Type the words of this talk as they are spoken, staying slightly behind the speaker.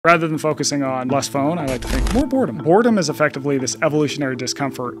Rather than focusing on less phone, I like to think more boredom. Boredom is effectively this evolutionary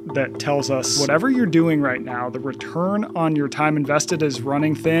discomfort that tells us whatever you're doing right now, the return on your time invested is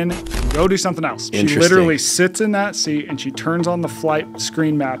running thin. Go do something else. She literally sits in that seat and she turns on the flight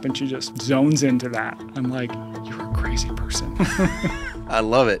screen map and she just zones into that. I'm like, you're a crazy person. I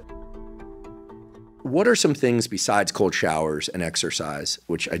love it. What are some things besides cold showers and exercise,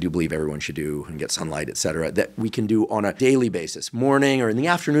 which I do believe everyone should do and get sunlight, et cetera, that we can do on a daily basis, morning or in the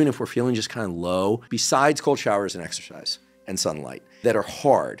afternoon if we're feeling just kind of low, besides cold showers and exercise and sunlight, that are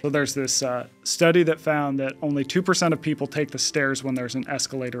hard? So there's this study that found that only 2% of people take the stairs when there's an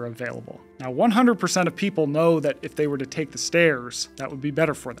escalator available. Now, 100% of people know that if they were to take the stairs, that would be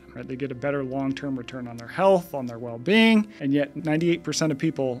better for them, right? They get a better long-term return on their health, on their well-being, and yet 98% of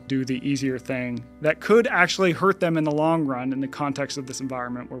people do the easier thing that could actually hurt them in the long run in the context of this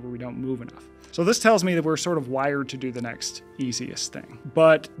environment where we don't move enough. So this tells me that we're sort of wired to do the next easiest thing.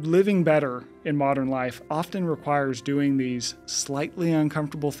 But living better in modern life often requires doing these slightly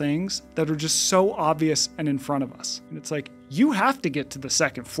uncomfortable things that are just so obvious and in front of us. And it's like, you have to get to the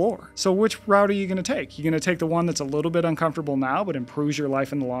second floor. So which route are you going to take? You're going to take the one that's a little bit uncomfortable now, but improves your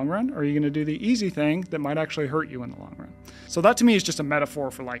life in the long run? Or are you going to do the easy thing that might actually hurt you in the long run? So that to me is just a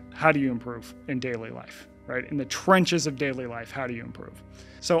metaphor for like, how do you improve in daily life, right? In the trenches of daily life, how do you improve?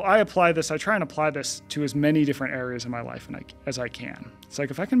 So I try and apply this to as many different areas in my life as I can. It's like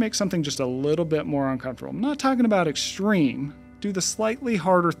if I can make something just a little bit more uncomfortable, I'm not talking about extreme, do the slightly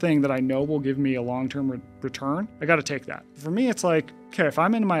harder thing that I know will give me a long-term return, I got to take that. For me, it's like, okay, if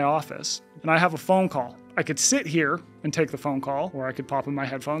I'm in my office and I have a phone call, I could sit here and take the phone call, or I could pop in my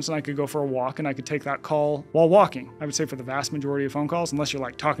headphones and I could go for a walk and I could take that call while walking. I would say for the vast majority of phone calls, unless you're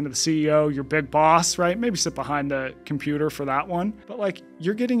like talking to the CEO, your big boss, right? Maybe sit behind the computer for that one. But like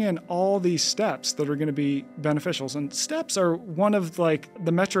you're getting in all these steps that are going to be beneficial. And steps are one of like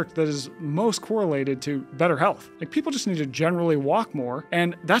the metric that is most correlated to better health. Like people just need to generally walk more.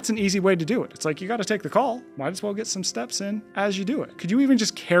 And that's an easy way to do it. It's like, you got to take the call. Might as well get some steps in as you do it. Could you even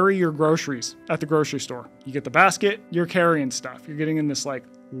just carry your groceries at the grocery store? You get the basket, you're carrying stuff. You're getting in this like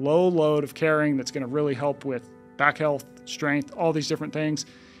low load of carrying that's going to really help with back health, strength, all these different things.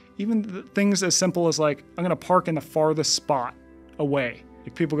 Even the things as simple as like, I'm going to park in the farthest spot away.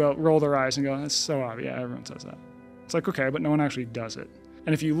 Like people roll their eyes and go, that's so obvious. Yeah, everyone says that. It's like, okay, but no one actually does it.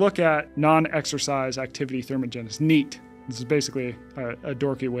 And if you look at non-exercise activity thermogenesis, NEAT, this is basically a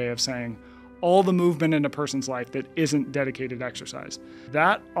dorky way of saying all the movement in a person's life that isn't dedicated to exercise.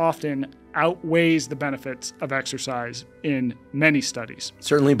 That often outweighs the benefits of exercise in many studies.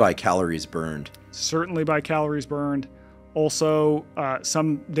 Certainly by calories burned. Certainly by calories burned. Also,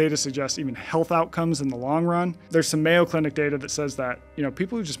 some data suggests even health outcomes in the long run. There's some Mayo Clinic data that says that,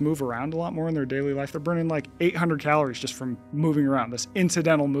 people who just move around a lot more in their daily life, they're burning like 800 calories just from moving around, this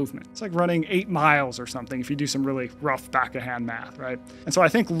incidental movement. It's like running 8 miles or something if you do some really rough back-of-hand math, right? And so I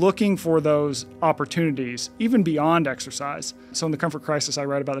think looking for those opportunities, even beyond exercise. So in the Comfort Crisis, I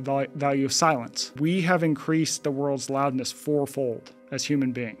write about the value of silence. We have increased the world's loudness 4-fold as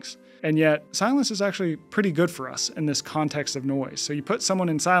human beings. And yet silence is actually pretty good for us in this context of noise. So you put someone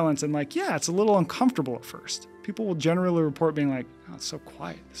in silence and like, yeah, it's a little uncomfortable at first. People will generally report being like, oh, it's so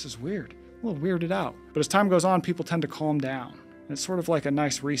quiet. This is weird. A little weirded out. But as time goes on, people tend to calm down. And it's sort of like a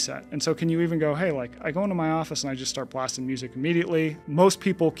nice reset. And so can you even go, hey, like I go into my office and I just start blasting music immediately. Most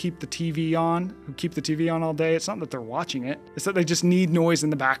people keep the TV on, who keep the TV on all day. It's not that they're watching it. It's that they just need noise in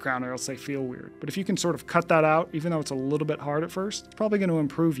the background or else they feel weird. But if you can sort of cut that out, even though it's a little bit hard at first, it's probably going to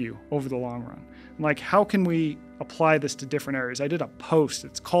improve you over the long run. And like, how can we apply this to different areas? I did a post.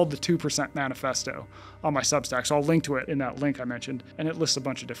 It's called the 2% Manifesto on my Substack. So I'll link to it in that link I mentioned. And it lists a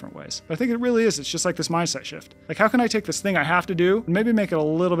bunch of different ways. But I think it really is. It's just like this mindset shift. Like, how can I take this thing I have to do and maybe make it a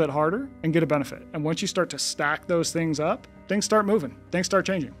little bit harder and get a benefit? And once you start to stack those things up, things start moving. Things start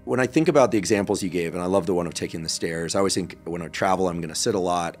changing. When I think about the examples you gave, and I love the one of taking the stairs, I always think when I travel, I'm going to sit a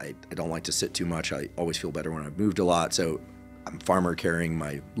lot. I don't like to sit too much. I always feel better when I've moved a lot. So I'm a farmer carrying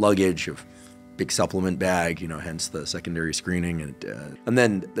my luggage of big supplement bag, hence the secondary screening. And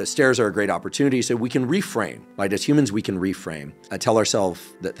then the stairs are a great opportunity. So we can reframe, right? As humans, we can reframe and tell ourselves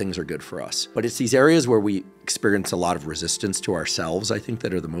that things are good for us. But it's these areas where we experience a lot of resistance to ourselves, I think,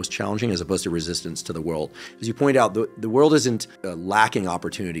 that are the most challenging as opposed to resistance to the world. As you point out, the world isn't lacking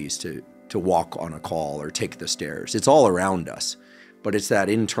opportunities to walk on a call or take the stairs. It's all around us. But it's that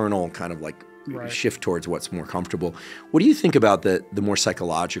internal kind of like shift towards what's more comfortable. What do you think about the more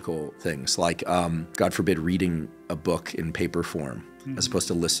psychological things, like, God forbid, reading a book in paper form as opposed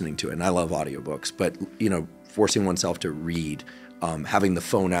to listening to it? And I love audiobooks, but, forcing oneself to read, having the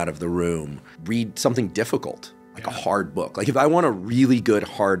phone out of the room, read something difficult, like a hard book. Like if I want a really good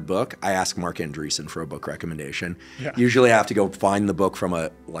hard book, I ask Mark Andreessen for a book recommendation. Yeah. Usually I have to go find the book from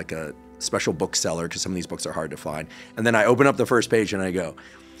a special bookseller because some of these books are hard to find. And then I open up the first page and I go,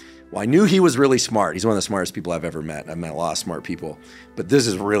 well, I knew he was really smart. He's one of the smartest people I've ever met. I've met a lot of smart people, but this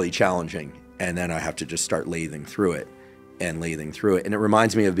is really challenging. And then I have to just start lathing through it. And it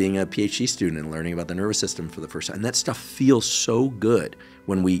reminds me of being a PhD student and learning about the nervous system for the first time. And that stuff feels so good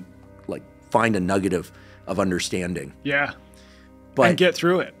when we like find a nugget of understanding. Yeah. And get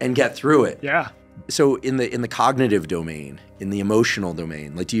through it. Yeah. So in the cognitive domain, in the emotional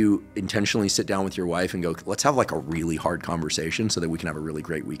domain, like do you intentionally sit down with your wife and go, let's have like a really hard conversation so that we can have a really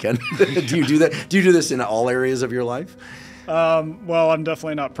great weekend? Do you do that? Do you do this in all areas of your life? Well, I'm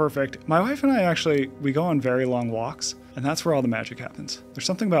definitely not perfect. My wife and I we go on very long walks, and that's where all the magic happens. There's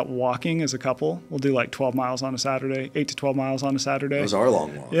something about walking as a couple. We'll do like 12 miles on a Saturday, 8 to 12 miles on a Saturday. Those are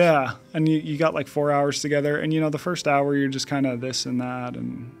long walks. Yeah. And you got like 4 hours together. And, the first hour, you're just kind of this and that.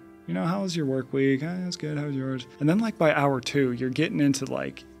 And, how was your work week? It's good. How was yours? And then like by hour 2, you're getting into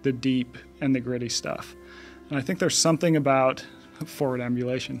like the deep and the gritty stuff. And I think there's something about forward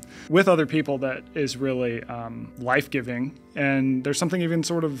ambulation with other people that is really life-giving, and there's something even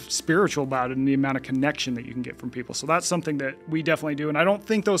sort of spiritual about it and the amount of connection that you can get from people. So that's something that we definitely do, and I don't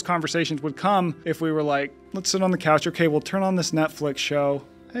think those conversations would come if we were like, let's sit on the couch, okay, we'll turn on this Netflix show,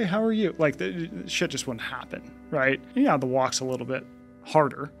 hey, how are you? Like, the shit just wouldn't happen, right? Yeah, the walk's a little bit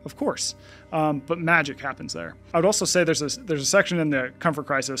harder, of course, but magic happens there. I would also say there's a section in the Comfort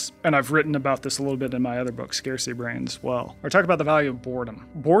Crisis, and I've written about this a little bit in my other book, Scarcity Brain, as well. I talk about the value of boredom.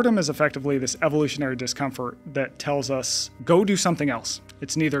 Boredom is effectively this evolutionary discomfort that tells us, go do something else.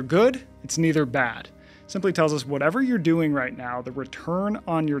 It's neither good, it's neither bad. It simply tells us whatever you're doing right now, the return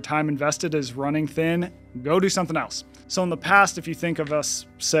on your time invested is running thin, go do something else. So in the past, if you think of us,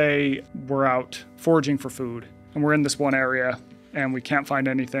 say we're out foraging for food, and we're in this one area, and we can't find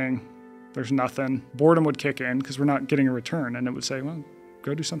anything, there's nothing, boredom would kick in because we're not getting a return, and it would say, well,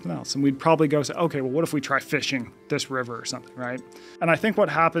 go do something else. And we'd probably go say, okay, well, what if we try fishing this river or something, right? And I think what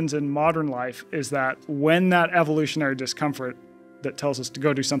happens in modern life is that when that evolutionary discomfort that tells us to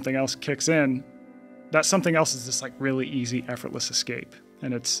go do something else kicks in, that something else is this like really easy, effortless escape.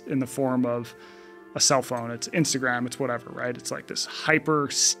 And it's in the form of a cell phone, it's Instagram, it's whatever, right? It's like this hyper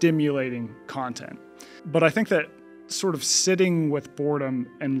stimulating content. But I think that sort of sitting with boredom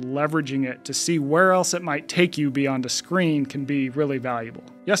and leveraging it to see where else it might take you beyond a screen can be really valuable.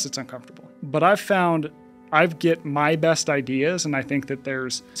 Yes, it's uncomfortable, but I've found I get my best ideas, and I think that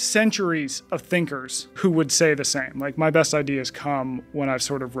there's centuries of thinkers who would say the same. Like, my best ideas come when I've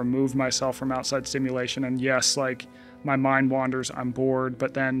sort of removed myself from outside stimulation, and yes, like, my mind wanders, I'm bored,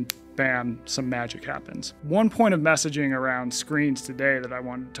 but then bam, some magic happens. One point of messaging around screens today that I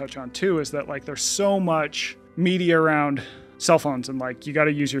wanted to touch on too is that like there's so much media around cell phones and like, you got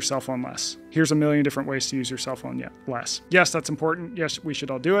to use your cell phone less. Here's a million different ways to use your cell phone less. Yes, that's important. Yes, we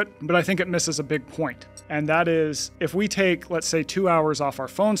should all do it. But I think it misses a big point. And that is, if we take, let's say, 2 hours off our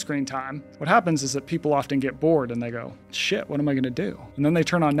phone screen time, what happens is that people often get bored and they go, shit, what am I going to do? And then they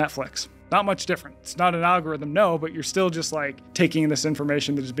turn on Netflix. Not much different. It's not an algorithm, no, but you're still just like taking this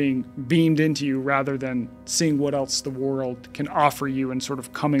information that is being beamed into you rather than seeing what else the world can offer you and sort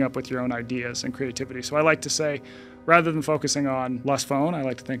of coming up with your own ideas and creativity. So I like to say, rather than focusing on less phone, I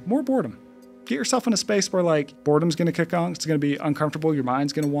like to think more boredom. Get yourself in a space where like boredom's going to kick on, it's going to be uncomfortable, your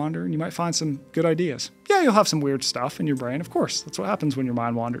mind's going to wander, and you might find some good ideas. Yeah, you'll have some weird stuff in your brain, of course. That's what happens when your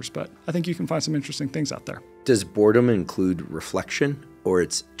mind wanders, but I think you can find some interesting things out there. Does boredom include reflection, or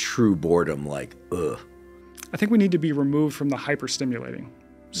it's true boredom like, ugh? I think we need to be removed from the hyper-stimulating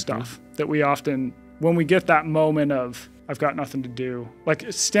stuff that we often, when we get that moment of, I've got nothing to do,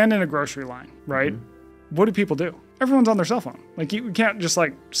 like stand in a grocery line, right? What do people do? Everyone's on their cell phone. Like, we can't just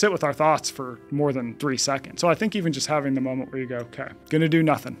like sit with our thoughts for more than 3 seconds. So I think even just having the moment where you go, okay, gonna do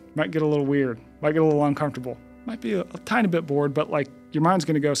nothing. Might get a little weird, might get a little uncomfortable, might be a tiny bit bored, but like your mind's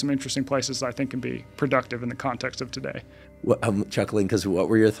gonna go some interesting places that I think can be productive in the context of today. Well, I'm chuckling because what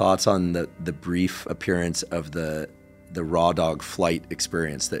were your thoughts on the brief appearance of the raw dog flight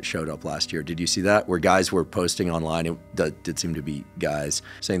experience that showed up last year? Did you see that? Where guys were posting online, it did seem to be guys,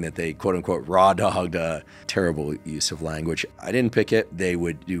 saying that they quote unquote raw dogged a terrible use of language. I didn't pick it. They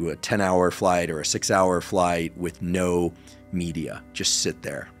would do a 10-hour flight or a 6-hour flight with no media, just sit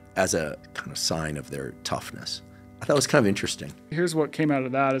there as a kind of sign of their toughness. I thought it was kind of interesting. Here's what came out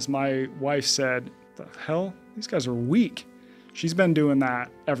of that is my wife said, the hell, these guys are weak. She's been doing that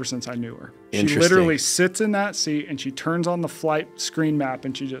ever since I knew her. She literally sits in that seat and she turns on the flight screen map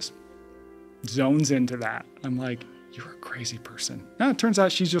and she just zones into that. I'm like, you're a crazy person. No, it turns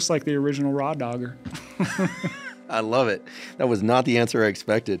out she's just like the original raw dogger. I love it. That was not the answer I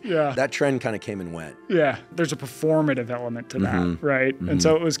expected. Yeah. That trend kind of came and went. Yeah. There's a performative element to that, right? And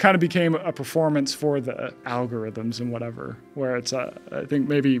so it was kind of became a performance for the algorithms and whatever, where it's, I think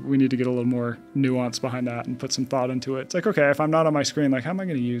maybe we need to get a little more nuance behind that and put some thought into it. It's like, okay, if I'm not on my screen, like, how am I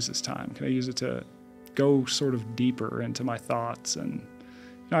going to use this time? Can I use it to go sort of deeper into my thoughts? And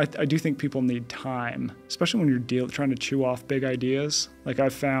I do think people need time, especially when you're trying to chew off big ideas. Like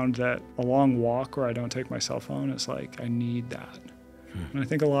I've found that a long walk where I don't take my cell phone, it's like, I need that. And I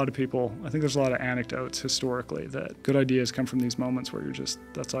think a lot of people, I think there's a lot of anecdotes historically that good ideas come from these moments where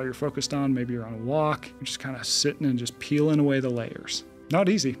that's all you're focused on. Maybe you're on a walk, you're just kind of sitting and just peeling away the layers. Not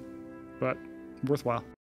easy, but worthwhile.